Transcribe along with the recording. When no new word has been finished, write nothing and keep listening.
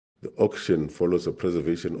The auction follows a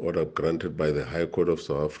preservation order granted by the High Court of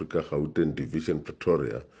South Africa, Gauteng Division,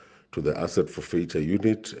 Pretoria, to the Asset Forfeiture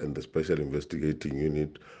Unit and the Special Investigating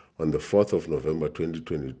Unit on the 4th of November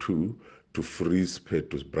 2022 to freeze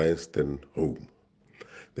Pheto's Bryanston home.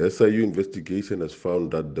 The SIU investigation has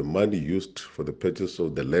found that the money used for the purchase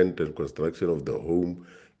of the land and construction of the home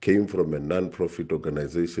came from a non-profit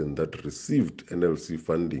organization that received NLC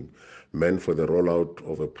funding meant for the rollout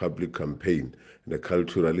of a public campaign in a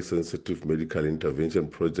culturally sensitive medical intervention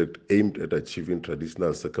project aimed at achieving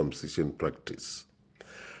traditional circumcision practice.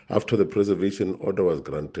 After the preservation order was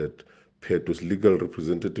granted, Pheto's legal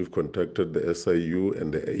representative contacted the SIU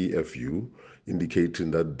and the AFU,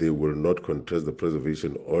 indicating that they will not contest the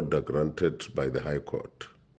preservation order granted by the High Court.